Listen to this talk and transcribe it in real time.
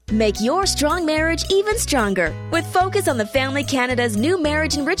Make your strong marriage even stronger with Focus on the Family Canada's new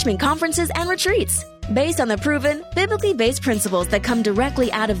marriage enrichment conferences and retreats. Based on the proven, biblically based principles that come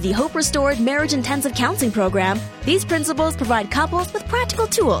directly out of the Hope Restored Marriage Intensive Counseling Program, these principles provide couples with practical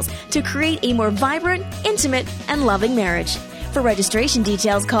tools to create a more vibrant, intimate, and loving marriage. For registration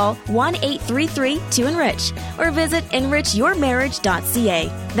details, call 1-833-2ENRICH or visit enrichyourmarriage.ca.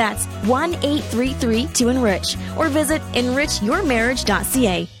 That's 1-833-2ENRICH or visit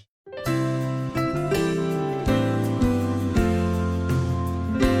enrichyourmarriage.ca.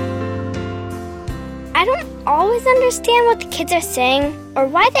 I don't always understand what the kids are saying or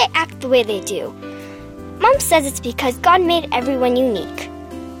why they act the way they do. Mom says it's because God made everyone unique.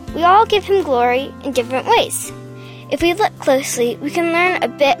 We all give Him glory in different ways. If we look closely, we can learn a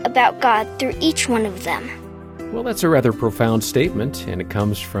bit about God through each one of them. Well, that's a rather profound statement, and it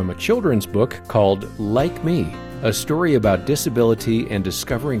comes from a children's book called Like Me, a story about disability and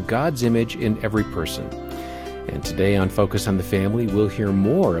discovering God's image in every person. And today on Focus on the Family, we'll hear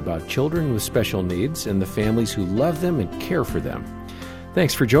more about children with special needs and the families who love them and care for them.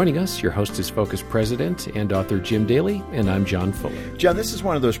 Thanks for joining us. Your host is Focus President and author Jim Daly, and I'm John Fuller. John, this is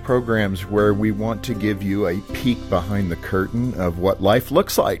one of those programs where we want to give you a peek behind the curtain of what life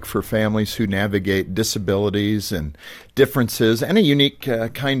looks like for families who navigate disabilities and differences and a unique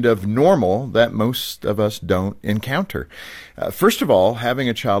kind of normal that most of us don't encounter. First of all, having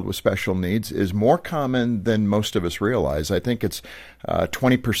a child with special needs is more common than most of us realize. I think it's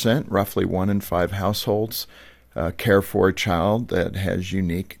 20%, roughly 1 in 5 households care for a child that has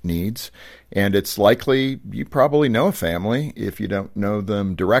unique needs. And it's likely you probably know a family. If you don't know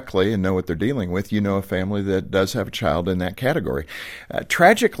them directly and know what they're dealing with, you know a family that does have a child in that category.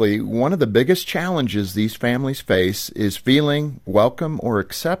 Tragically, one of the biggest challenges these families face is feeling welcome or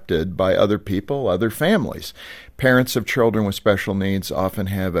accepted by other people, other families. Parents of children with special needs often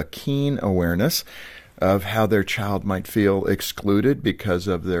have a keen awareness of how their child might feel excluded because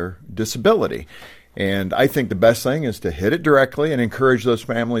of their disability. And I think the best thing is to hit it directly and encourage those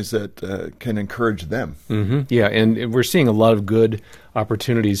families that can encourage them. Mm-hmm. Yeah, and we're seeing a lot of good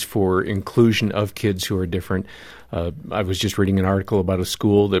opportunities for inclusion of kids who are different. I was just reading an article about a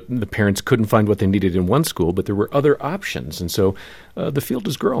school that the parents couldn't find what they needed in one school, but there were other options. And so the field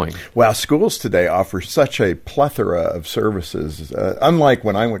is growing. Well, schools today offer such a plethora of services. Unlike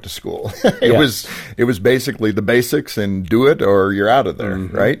when I went to school, it was basically the basics and do it or you're out of there,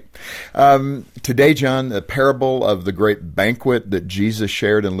 right? Today, John, the parable of the great banquet that Jesus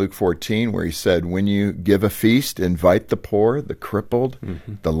shared in Luke 14, where he said, when you give a feast, invite the poor, the crippled,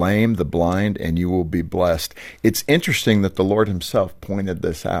 the lame, the blind, and you will be blessed. It's interesting that the Lord himself pointed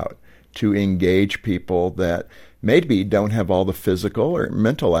this out to engage people that maybe don't have all the physical or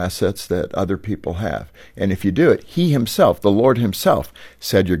mental assets that other people have. And if you do it, he himself, the Lord himself,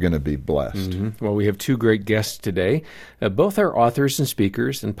 said you're going to be blessed. Well, we have two great guests today. Both are authors and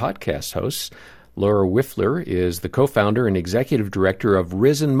speakers and podcast hosts. Laura Wiffler is the co-founder and executive director of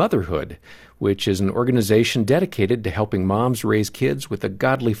Risen Motherhood, which is an organization dedicated to helping moms raise kids with a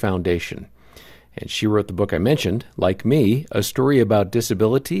godly foundation. And she wrote the book I mentioned, Like Me, a story about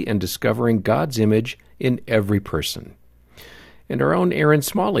disability and discovering God's image in every person. And our own Erin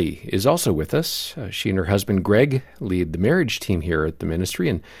Smalley is also with us. She and her husband, Greg, lead the marriage team here at the ministry,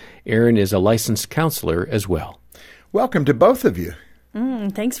 and Erin is a licensed counselor as well. Welcome to both of you.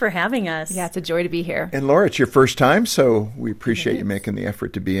 Thanks for having us. Yeah, it's a joy to be here. And Laura, it's your first time, so we appreciate you making the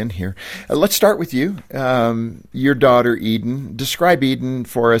effort to be in here. Let's start with you. Your daughter, Eden. Describe Eden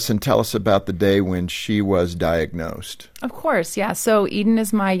for us and tell us about the day when she was diagnosed. Of course, yeah. So Eden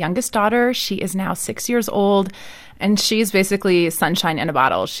is my youngest daughter. She is now 6 years old, and she's basically sunshine in a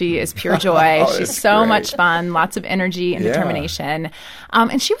bottle. She is pure joy. She's so great. much fun, lots of energy and determination.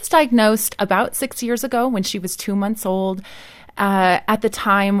 And she was diagnosed about 6 years ago when she was 2 months old. At the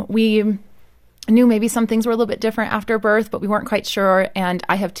time, we knew maybe some things were a little bit different after birth, but we weren't quite sure. And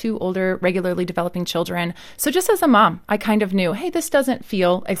I have 2 older, regularly developing children. So just as a mom, I kind of knew, hey, this doesn't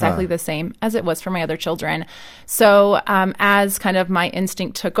feel exactly the same as it was for my other children. So as kind of my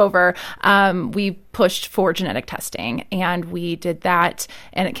instinct took over, we pushed for genetic testing, and we did that,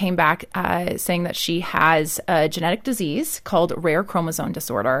 and it came back saying that she has a genetic disease called rare chromosome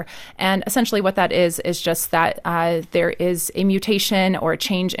disorder. And essentially what that is just that there is a mutation or a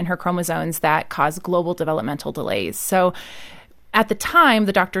change in her chromosomes that cause global developmental delays. So at the time,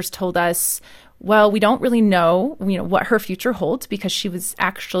 the doctors told us, well, we don't really know, what her future holds because she was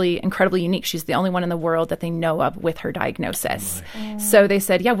actually incredibly unique. She's the only one in the world that they know of with her diagnosis. So they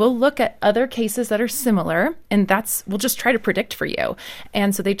said, yeah, we'll look at other cases that are similar, and we'll just try to predict for you.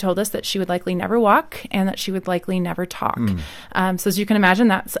 And so they told us that she would likely never walk and that she would likely never talk. So as you can imagine,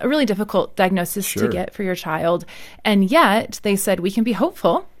 that's a really difficult diagnosis to get for your child. And yet they said we can be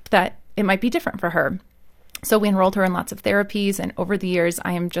hopeful that it might be different for her. So we enrolled her in lots of therapies, and over the years,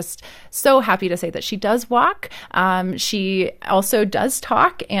 I am just so happy to say that she does walk. She also does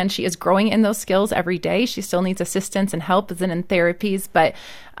talk, and she is growing in those skills every day. She still needs assistance and help as in therapies, but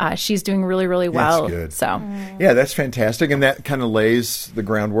she's doing really, really well. That's good. So, yeah, that's fantastic, and that kind of lays the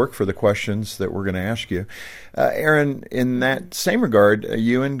groundwork for the questions that we're going to ask you. Erin, in that same regard,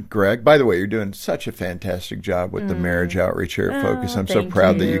 you and Greg, by the way, you're doing such a fantastic job with the marriage outreach here at Focus. I'm so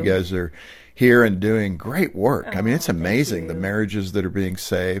proud that you guys are here and doing great work. I mean, it's amazing the marriages that are being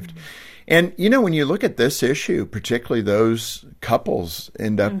saved. And, when you look at this issue, particularly those couples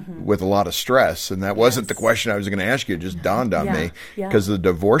end up with a lot of stress. And that wasn't the question I was going to ask you. It just dawned on me because the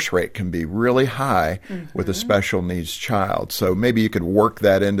divorce rate can be really high with a special needs child. So maybe you could work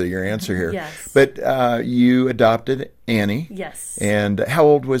that into your answer here. Yes. But you adopted Annie. Yes. And how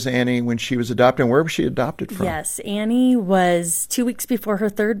old was Annie when she was adopted, and where was she adopted from? Yes, Annie was 2 weeks before her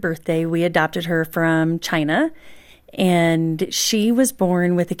third birthday. We adopted her from China, and she was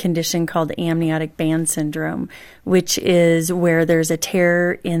born with a condition called amniotic band syndrome, which is where there's a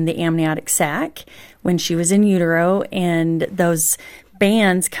tear in the amniotic sac when she was in utero, and those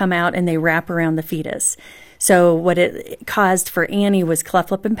bands come out and they wrap around the fetus. So what it caused for Annie was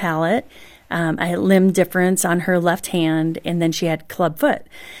cleft lip and palate, a limb difference on her left hand, and then she had club foot.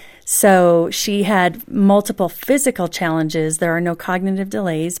 So she had multiple physical challenges. There are no cognitive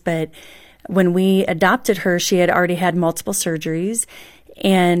delays, but when we adopted her, she had already had multiple surgeries.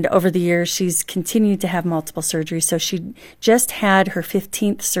 And over the years, she's continued to have multiple surgeries. So she just had her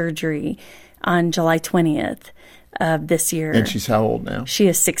 15th surgery on July 20th of this year. And she's how old now? She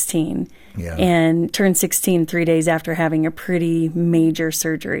is 16. Yeah. And turned 16 3 days after having a pretty major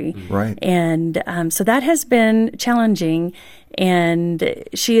surgery. Right. And so that has been challenging. And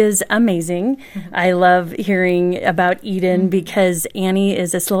she is amazing. I love hearing about Eden because Annie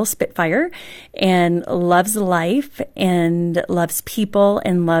is this little Spitfire and loves life and loves people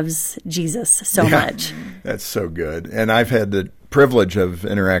and loves Jesus so much. That's so good. And I've had the privilege of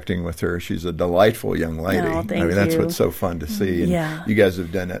interacting with her. She's a delightful young lady. Oh, thank I mean, that's you. what's so fun to see. And you guys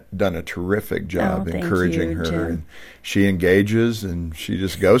have done a terrific job encouraging her. Jim. And she engages and she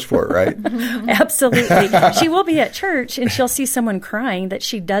just goes for it, right? Absolutely. She will be at church and she'll see someone crying that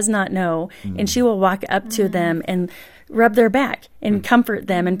she does not know, and she will walk up to them and rub their back and comfort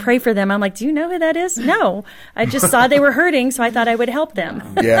them and pray for them. I'm like, do you know who that is? No. I just saw they were hurting, so I thought I would help them.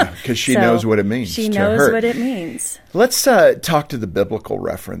 Yeah, because she knows what it means. She knows what it means. Let's talk to the biblical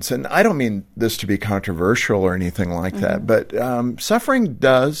reference. And I don't mean this to be controversial or anything like that, but suffering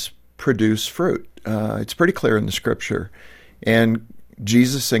does produce fruit. It's pretty clear in the scripture. And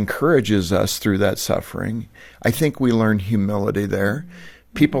Jesus encourages us through that suffering. I think we learn humility there.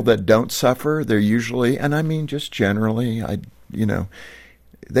 People that don't suffer, they're usually, and I mean just generally,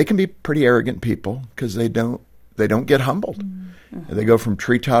 they can be pretty arrogant people because they don't get humbled. They go from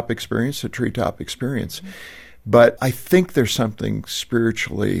treetop experience to treetop experience. But I think there's something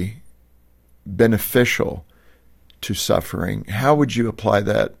spiritually beneficial to suffering. How would you apply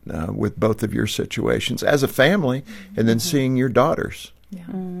that with both of your situations as a family and then seeing your daughters?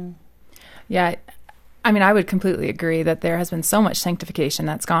 Yeah. I mean, I would completely agree that there has been so much sanctification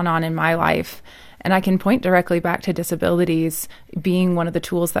that's gone on in my life. And I can point directly back to disabilities being one of the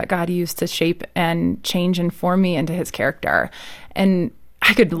tools that God used to shape and change and form me into his character. And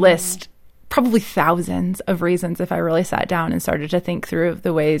I could list probably thousands of reasons if I really sat down and started to think through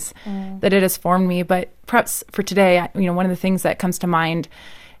the ways that it has formed me. But perhaps for today, one of the things that comes to mind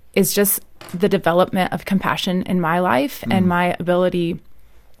is just the development of compassion in my life and my ability,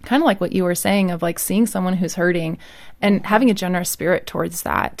 kind of like what you were saying, of like seeing someone who's hurting and having a generous spirit towards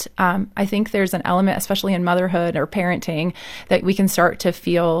that. I think there's an element, especially in motherhood or parenting, that we can start to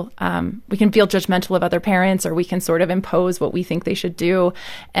feel, we can feel judgmental of other parents, or we can sort of impose what we think they should do.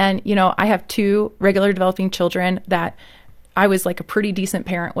 And, I have 2 regular developing children that I was like a pretty decent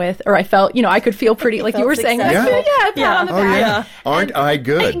parent with, or I felt, I could feel pretty, like you were saying, pat on the back. Yeah. Aren't I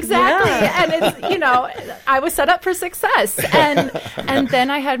good? Exactly. And it's, I was set up for success. And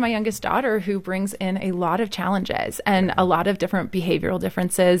then I had my youngest daughter who brings in a lot of challenges and a lot of different behavioral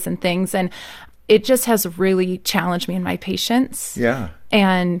differences and things. And it just has really challenged me in my patience. Yeah.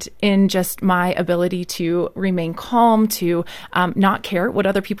 and in just my ability to remain calm, to not care what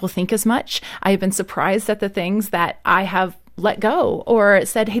other people think as much. I have been surprised at the things that I have let go or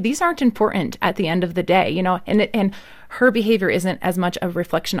said, hey, these aren't important at the end of the day, and her behavior isn't as much a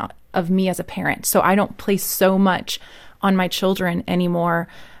reflection of me as a parent. So I don't place so much on my children anymore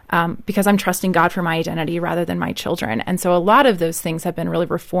because I'm trusting God for my identity rather than my children. And so a lot of those things have been really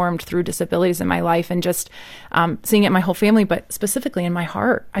reformed through disabilities in my life and just seeing it in my whole family, but specifically in my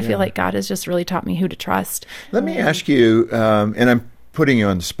heart. I feel like God has just really taught me who to trust. Let me ask you, and I'm putting you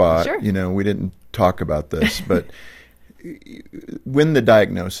on the spot. Sure. We didn't talk about this, but when the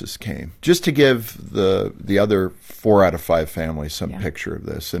diagnosis came, just to give the other 4 out of 5 families some picture of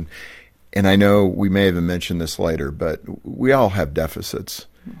this, and I know we may even mention this later, but we all have deficits.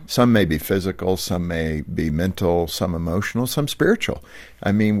 Some may be physical, some may be mental, some emotional, some spiritual.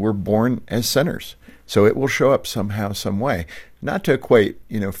 I mean, we're born as sinners, so it will show up somehow, some way. Not to equate,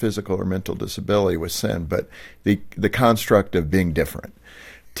 physical or mental disability with sin, but the construct of being different.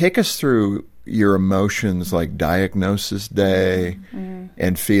 Take us through your emotions, like diagnosis day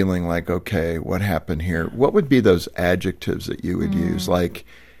and feeling like, okay, what happened here? What would be those adjectives that you would use, like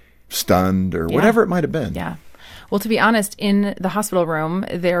stunned or whatever it might have been? Yeah. Well, to be honest, in the hospital room,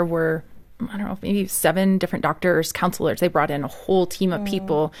 there were, I don't know, maybe 7 different doctors, counselors. They brought in a whole team of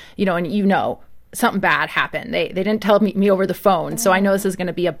people, and something bad happened. They didn't tell me over the phone. So I know this is going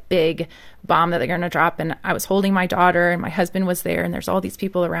to be a big bomb that they're going to drop. And I was holding my daughter and my husband was there and there's all these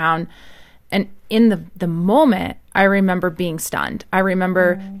people around. And in the moment, I remember being stunned. I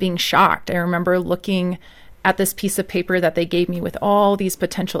remember being shocked. I remember looking at this piece of paper that they gave me with all these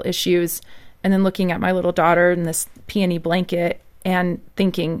potential issues and then looking at my little daughter in this peony blanket and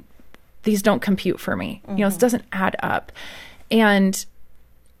thinking, these don't compute for me. This doesn't add up. And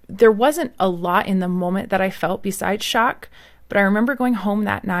there wasn't a lot in the moment that I felt besides shock, but I remember going home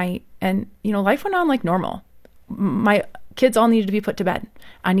that night and, life went on like normal. My kids all needed to be put to bed.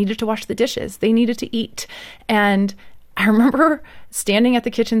 I needed to wash the dishes. They needed to eat. And I remember standing at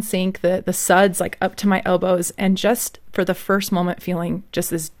the kitchen sink, the suds like up to my elbows, and just for the first moment feeling just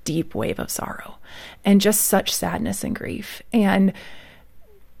this deep wave of sorrow and just such sadness and grief. And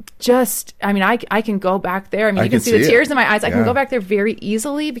I can go back there. You can see the tears in my eyes. I can go back there very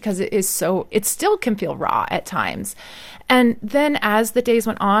easily because it still can feel raw at times. And then as the days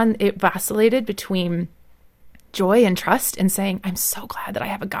went on, it vacillated between joy and trust and saying, I'm so glad that I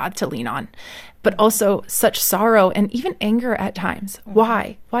have a God to lean on, but also such sorrow and even anger at times.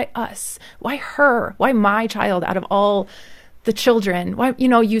 Why? Why us? Why her? Why my child out of all the children? Why,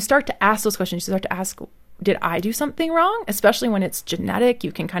 you start to ask those questions. You start to ask, did I do something wrong? Especially when it's genetic,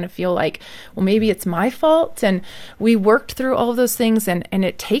 you can kind of feel like, well, maybe it's my fault. And we worked through all of those things and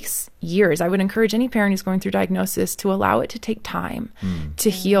it takes years. I would encourage any parent who's going through diagnosis to allow it to take time to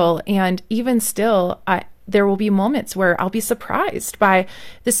heal. And even still, there will be moments where I'll be surprised by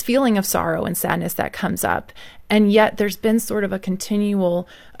this feeling of sorrow and sadness that comes up. And yet there's been sort of a continual,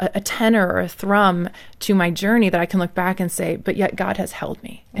 a tenor or a thrum to my journey that I can look back and say, but yet God has held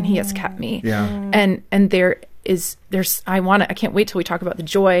me and he has kept me. Yeah. And I can't wait till we talk about the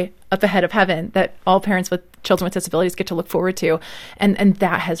joy up ahead of heaven that all parents with children with disabilities get to look forward to. And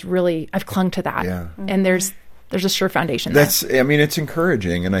that has really, I've clung to that. Yeah. And there's a sure foundation there. It's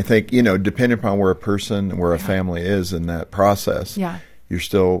encouraging. And I think, depending upon where a family is in that process, you're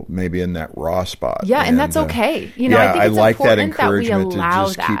still maybe in that raw spot. Yeah, and that's okay. I think it's I like that encouragement that we allow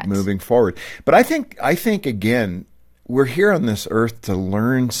to just keep moving forward. But I think again, we're here on this earth to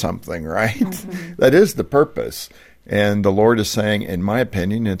learn something, right? Mm-hmm. That is the purpose. And the Lord is saying, in my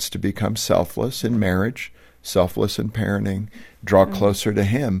opinion, it's to become selfless in marriage, selfless in parenting, draw closer to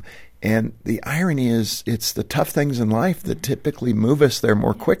Him. And the irony is, it's the tough things in life that typically move us there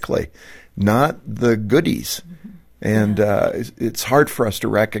more quickly, not the goodies. And it's hard for us to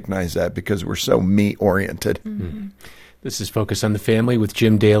recognize that because we're so me-oriented. Mm-hmm. This is Focus on the Family with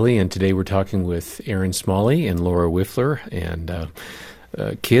Jim Daly, and today we're talking with Aaron Smalley and Laura Wiffler, and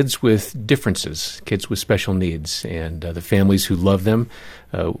kids with differences, kids with special needs, and the families who love them.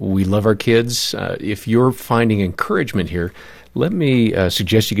 We love our kids. If you're finding encouragement here, let me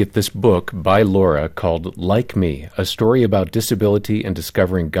suggest you get this book by Laura called Like Me, a story about disability and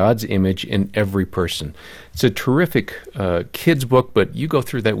discovering God's image in every person. It's a terrific kids book, but you go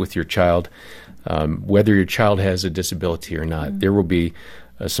through that with your child, whether your child has a disability or not. Mm-hmm. There will be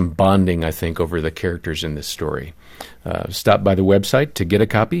some bonding, I think, over the characters in this story. Stop by the website to get a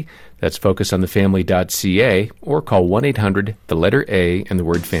copy. That's focusonthefamily.ca, or call 1-800, the letter A, and the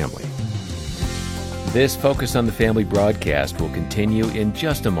word family. This Focus on the Family broadcast will continue in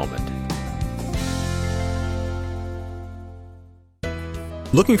just a moment.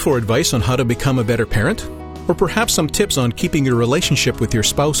 Looking for advice on how to become a better parent? Or perhaps some tips on keeping your relationship with your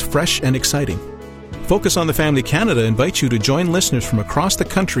spouse fresh and exciting? Focus on the Family Canada invites you to join listeners from across the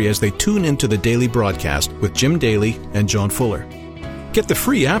country as they tune into the daily broadcast with Jim Daly and John Fuller. Get the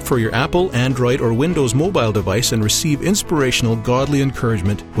free app for your Apple, Android, or Windows mobile device and receive inspirational, godly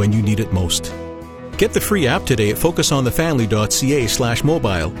encouragement when you need it most. Get the free app today at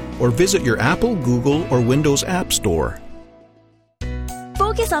focusonthefamily.ca/mobile or visit your Apple, Google, or Windows App Store.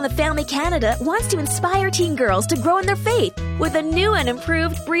 Focus on the Family Canada wants to inspire teen girls to grow in their faith with a new and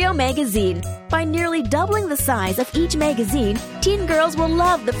improved Brio magazine. By nearly doubling the size of each magazine, teen girls will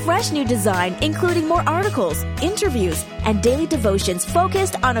love the fresh new design, including more articles, interviews, and daily devotions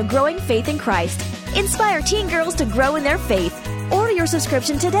focused on a growing faith in Christ. Inspire teen girls to grow in their faith. Order your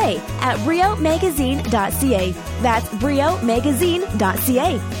subscription today at briomagazine.ca. That's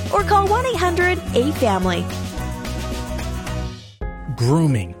briomagazine.ca. Or call 1-800-A-FAMILY.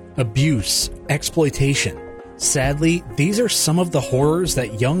 Grooming, abuse, exploitation. Sadly, these are some of the horrors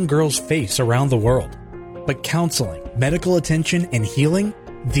that young girls face around the world. But counseling, medical attention, and healing,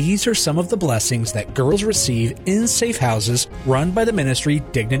 these are some of the blessings that girls receive in safe houses run by the ministry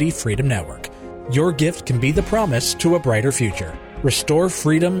Dignity Freedom Network. Your gift can be the promise to a brighter future. Restore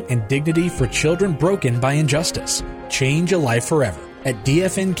freedom and dignity for children broken by injustice. Change a life forever at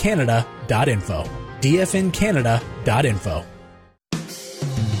dfncanada.info. dfncanada.info.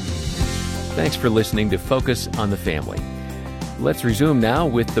 Thanks for listening to Focus on the Family. Let's resume now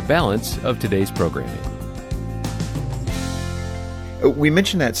with the balance of today's programming. We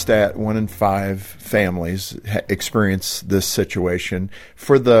mentioned that stat, 1 in 5 families experience this situation.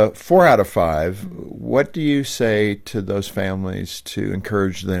 For the 4 out of 5, what do you say to those families to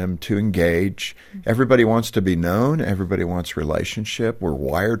encourage them to engage? Everybody wants to be known. Everybody wants relationship. We're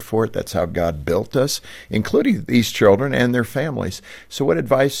wired for it. That's how God built us, including these children and their families. So what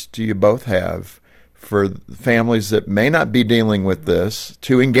advice do you both have for families that may not be dealing with this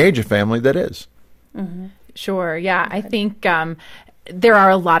to engage a family that is? Mm-hmm. Sure. Yeah, I think there are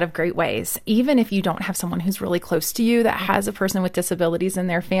a lot of great ways. Even if you don't have someone who's really close to you that has a person with disabilities in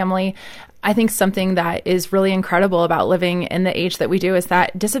their family, I think something that is really incredible about living in the age that we do is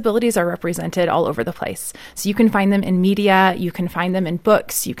that disabilities are represented all over the place. So you can find them in media, you can find them in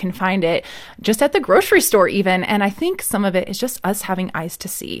books, you can find it just at the grocery store even. And I think some of it is just us having eyes to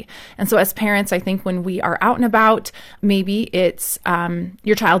see. And so as parents, I think when we are out and about, maybe it's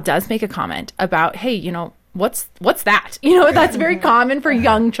your child does make a comment about, hey, what's that? That's very common for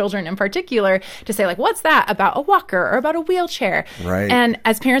young children in particular to say, like, what's that about a walker or about a wheelchair? Right. And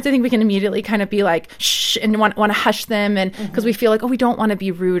as parents, I think we can immediately kind of be like, shh, and want to hush them. And because we feel like, we don't want to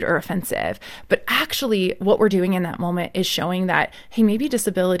be rude or offensive. But actually what we're doing in that moment is showing that, hey, maybe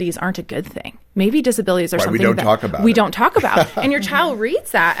disabilities aren't a good thing. Maybe disabilities are something we don't talk about. And your child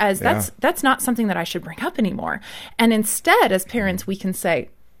reads that as that's not something that I should bring up anymore. And instead, as parents, we can say,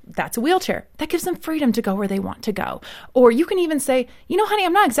 that's a wheelchair. That gives them freedom to go where they want to go. Or you can even say, honey,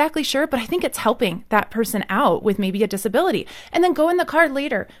 I'm not exactly sure, but I think it's helping that person out with maybe a disability. And then go in the car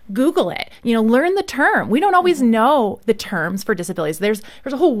later, Google it, learn the term. We don't always know the terms for disabilities. There's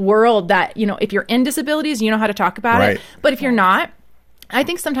a whole world that, if you're in disabilities, you know how to talk about it. But if you're not, I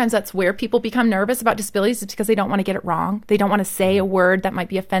think sometimes that's where people become nervous about disabilities is because they don't want to get it wrong. They don't want to say a word that might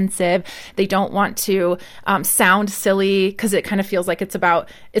be offensive. They don't want to sound silly because it kind of feels like it's a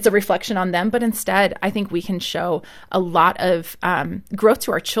reflection on them. But instead, I think we can show a lot of growth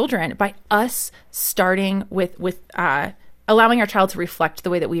to our children by us starting with allowing our child to reflect the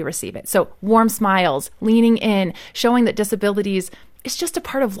way that we receive it. So warm smiles, leaning in, showing that disabilities is just a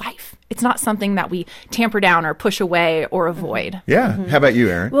part of life. It's not something that we tamper down or push away or avoid. Yeah. How about you,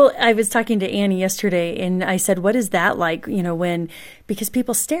 Erin? Well, I was talking to Annie yesterday, and I said, what is that like, because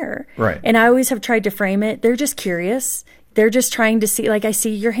people stare. Right. And I always have tried to frame it. They're just curious. They're just trying to see, like, I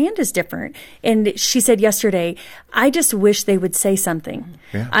see your hand is different. And she said yesterday, I just wish they would say something.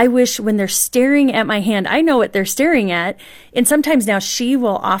 Yeah. I wish when they're staring at my hand, I know what they're staring at. And sometimes now she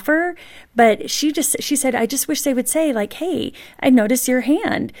will offer, but she said, I just wish they would say, like, hey, I noticed your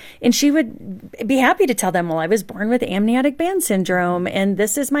hand. And she would be happy to tell them, well, I was born with amniotic band syndrome and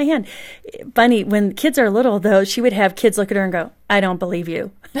this is my hand. Funny, when kids are little, though, she would have kids look at her and go, I don't believe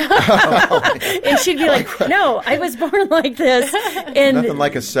you. And she'd be like, no, I was born like this. And nothing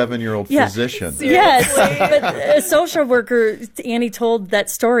like a 7-year-old physician. Yes. But a social worker, Annie told that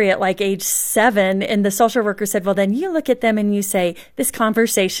story at like age 7. And the social worker said, well, then you look at them and you say, this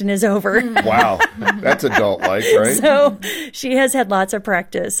conversation is over. Wow. That's adult-like, right? So she has had lots of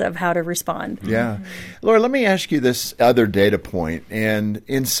practice of how to respond. Yeah. Laura, let me ask you this other data point. And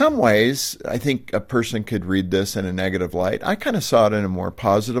in some ways, I think a person could read this in a negative light. I kind of saw it in a more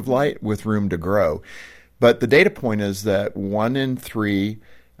positive light with room to grow. But the data point is that 1 in 3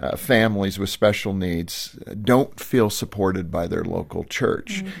 families with special needs don't feel supported by their local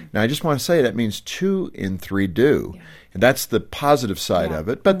church. Now, I just want to say that means 2 in 3 do. Yeah. And that's the positive side of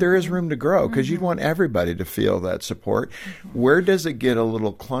it. But there is room to grow because you'd want everybody to feel that support. Where does it get a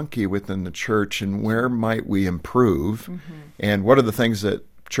little clunky within the church, and where might we improve? And what are the things that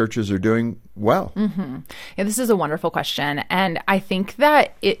churches are doing well? Yeah, this is a wonderful question. And I think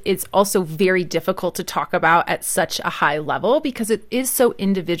that it's also very difficult to talk about at such a high level because it is so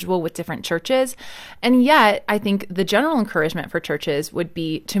individual with different churches. And yet, I think the general encouragement for churches would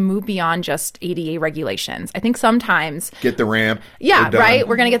be to move beyond just ADA regulations. I think sometimes... Get the ramp. Yeah, right?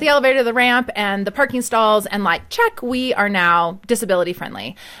 We're going to get the elevator, the ramp, and the parking stalls, and check, we are now disability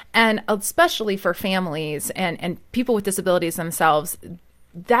friendly. And especially for families and people with disabilities themselves,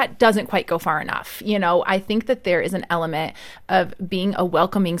 that doesn't quite go far enough. I think that there is an element of being a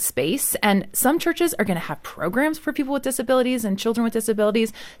welcoming space, and some churches are going to have programs for people with disabilities and children with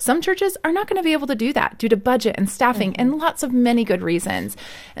disabilities. Some churches are not going to be able to do that due to budget and staffing and lots of many good reasons.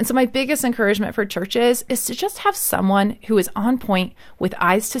 And so my biggest encouragement for churches is to just have someone who is on point with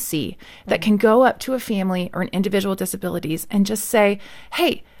eyes to see that can go up to a family or an individual with disabilities and just say,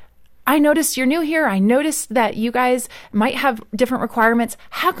 hey, I noticed you're new here. I noticed that you guys might have different requirements.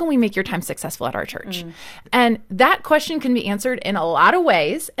 How can we make your time successful at our church? And that question can be answered in a lot of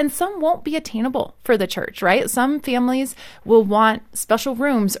ways, and some won't be attainable for the church, right? Some families will want special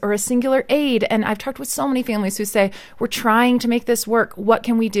rooms or a singular aid. And I've talked with so many families who say, we're trying to make this work. What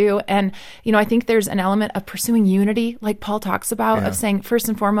can we do? And, I think there's an element of pursuing unity, like Paul talks about, of saying, first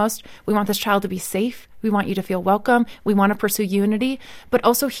and foremost, we want this child to be safe. We want you to feel welcome. We want to pursue unity. But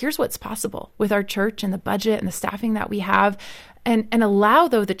also, here's what's possible with our church and the budget and the staffing that we have. And allow,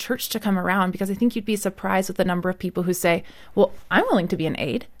 though, the church to come around, because I think you'd be surprised with the number of people who say, well, I'm willing to be an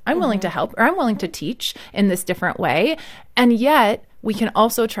aid. I'm willing to help, or I'm willing to teach in this different way. And yet, we can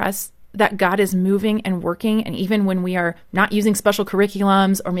also trust that God is moving and working, and even when we are not using special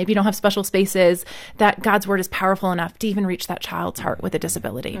curriculums or maybe don't have special spaces, that God's word is powerful enough to even reach that child's heart with a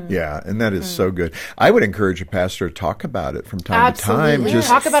disability. Yeah, and that is so good. I would encourage a pastor to talk about it from time to time. Just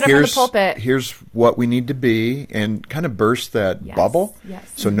talk about it from the pulpit. Here's what we need to be, and kind of burst that bubble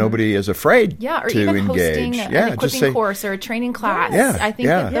so nobody is afraid to engage. Or even hosting an equipping course or a training class. I think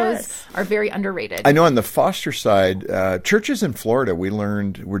that those are very underrated. I know on the foster side, churches in Florida, we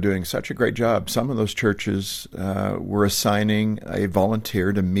learned we're doing such a great job. Some of those churches were assigning a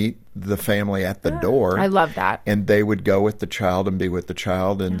volunteer to meet the family at the door. I love that. And they would go with the child and be with the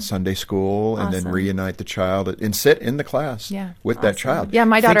child in Sunday school and then reunite the child and sit in the class with that child. Yeah,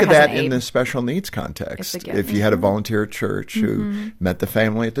 my daughter Think of has that an in the special needs context. It's a gift. If you had a volunteer at church who met the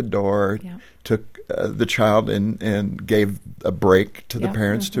family at the door, took the child and gave a break to the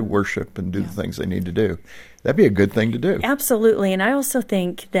parents to worship and do the things they need to do. That'd be a good thing to do. Absolutely. And I also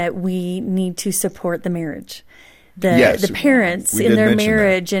think that we need to support the marriage. The parents in their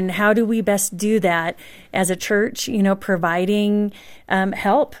marriage, and how do we best do that as a church, providing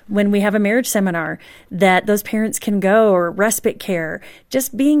help when we have a marriage seminar that those parents can go, or respite care,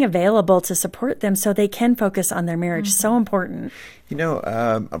 just being available to support them so they can focus on their marriage. So important.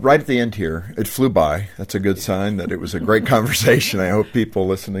 Right at the end here, it flew by. That's a good sign that it was a great conversation. I hope people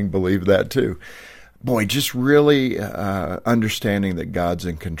listening believe that too. Boy, just really understanding that God's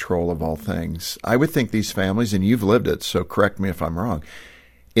in control of all things. I would think these families, and you've lived it, so correct me if I'm wrong,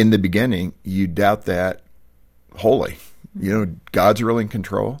 in the beginning, you doubt that wholly. God's really in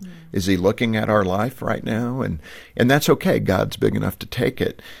control. Is he looking at our life right now? And that's okay. God's big enough to take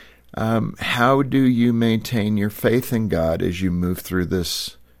it. How do you maintain your faith in God as you move through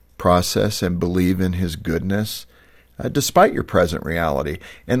this process and believe in his goodness? Despite your present reality.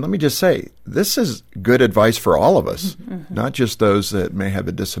 And let me just say, this is good advice for all of us, not just those that may have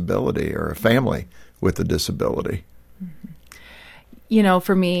a disability or a family with a disability.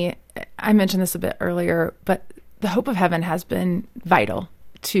 For me, I mentioned this a bit earlier, but the hope of heaven has been vital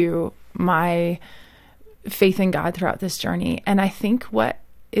to my faith in God throughout this journey. And I think what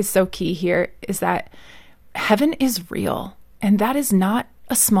is so key here is that heaven is real, and that is not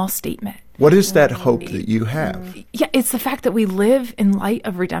a small statement. What is that hope that you have? Yeah, it's the fact that we live in light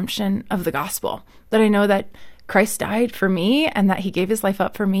of redemption of the gospel. That I know that Christ died for me, and that he gave his life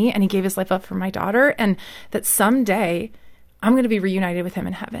up for me, and he gave his life up for my daughter, and that someday I'm going to be reunited with him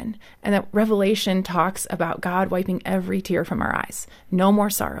in heaven. And that Revelation talks about God wiping every tear from our eyes. No more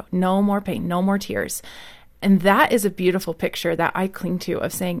sorrow, no more pain, no more tears. And that is a beautiful picture that I cling to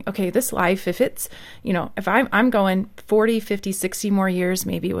of saying, okay, this life, if it's, if I'm going 40, 50, 60 more years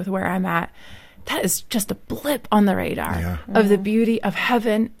maybe with where I'm at, that is just a blip on the radar of the beauty of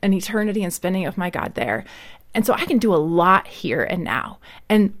heaven and eternity and spending of my God there. And so I can do a lot here and now.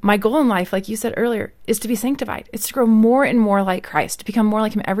 And my goal in life, like you said earlier, is to be sanctified. It's to grow more and more like Christ, to become more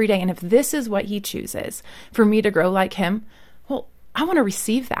like him every day. And if this is what he chooses for me to grow like him, well, I want to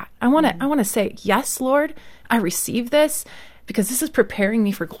receive that. I want to say, yes, Lord, I receive this because this is preparing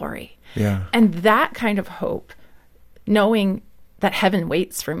me for glory. Yeah. And that kind of hope, knowing that heaven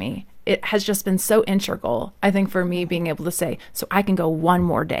waits for me, it has just been so integral, I think, for me being able to say, so I can go one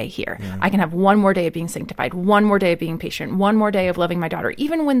more day here. Yeah. I can have one more day of being sanctified, one more day of being patient, one more day of loving my daughter,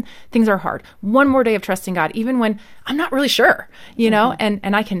 even when things are hard, one more day of trusting God, even when I'm not really sure,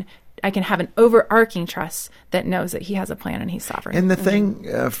 and I can have an overarching trust that knows that he has a plan and he's sovereign. And the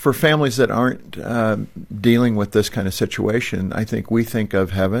thing for families that aren't dealing with this kind of situation, I think we think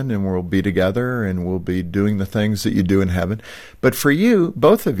of heaven and we'll be together and we'll be doing the things that you do in heaven. But for you,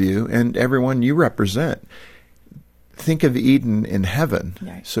 both of you and everyone you represent, think of Eden in heaven.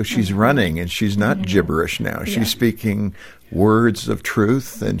 Right. So she's running and she's not gibberish now. She's speaking words of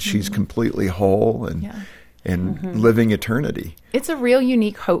truth and she's completely whole and living eternity. It's a real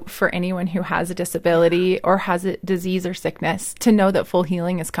unique hope for anyone who has a disability or has a disease or sickness to know that full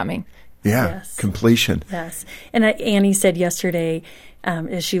healing is coming. Yeah, yes. Completion. Yes. And Annie said yesterday,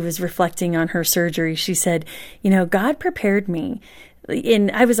 as she was reflecting on her surgery, she said, God prepared me.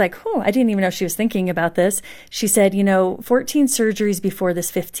 And I was like, I didn't even know she was thinking about this. She said, 14 surgeries before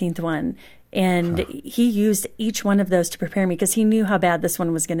this 15th one. And he used each one of those to prepare me because he knew how bad this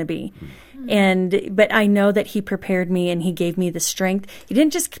one was going to be. But I know that he prepared me and he gave me the strength. He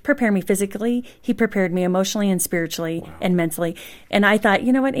didn't just prepare me physically. He prepared me emotionally and spiritually and mentally. And I thought,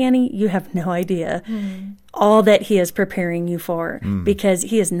 you know what, Annie, you have no idea all that he is preparing you for because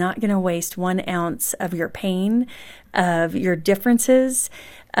he is not going to waste 1 ounce of your pain, of your differences,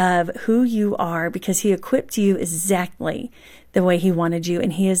 of who you are, because he equipped you exactly the way he wanted you,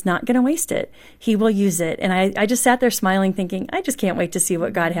 and he is not going to waste it. He will use it. And I just sat there smiling thinking, I just can't wait to see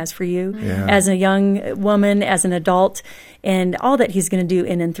what God has for you as a young woman, as an adult, and all that he's going to do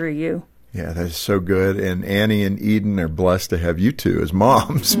in and through you. Yeah, that's so good. And Annie and Eden are blessed to have you two as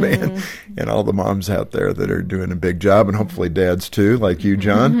moms, man. And all the moms out there that are doing a big job, and hopefully dads too, like you,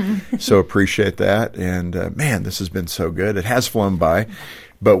 John. So appreciate that. And man, this has been so good. It has flown by.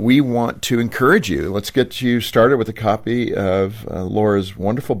 But we want to encourage you. Let's get you started with a copy of Laura's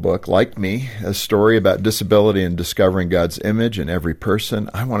wonderful book, Like Me, a story about disability and discovering God's image in every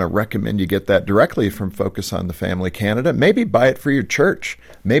person. I want to recommend you get that directly from Focus on the Family Canada. Maybe buy it for your church,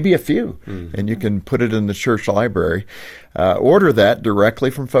 maybe a few, and you can put it in the church library. Order that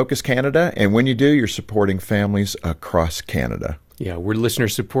directly from Focus Canada, and when you do, you're supporting families across Canada. Yeah, we're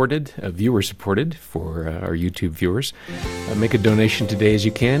listener-supported, viewer-supported for our YouTube viewers. Make a donation today as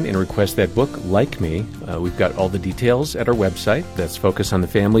you can and request that book, Like Me. We've got all the details at our website. That's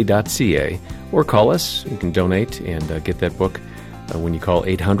focusonthefamily.ca. Or call us. You can donate and get that book when you call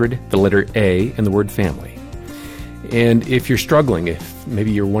 800, the letter A, and the word family. And if you're struggling, if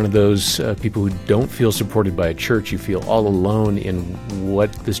maybe you're one of those people who don't feel supported by a church, you feel all alone in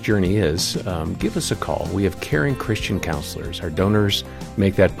what this journey is, give us a call. We have caring Christian counselors. Our donors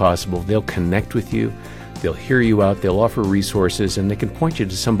make that possible. They'll connect with you. They'll hear you out. They'll offer resources, and they can point you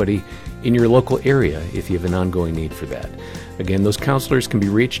to somebody in your local area if you have an ongoing need for that. Again, those counselors can be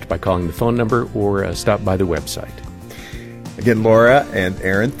reached by calling the phone number or stop by the website. Again, Laura and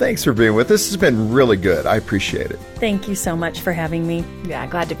Aaron, thanks for being with us. This has been really good. I appreciate it. Thank you so much for having me. Yeah,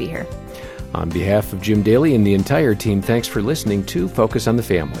 glad to be here. On behalf of Jim Daly and the entire team, thanks for listening to Focus on the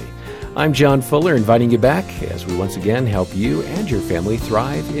Family. I'm John Fuller, inviting you back as we once again help you and your family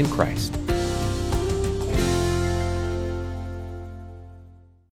thrive in Christ.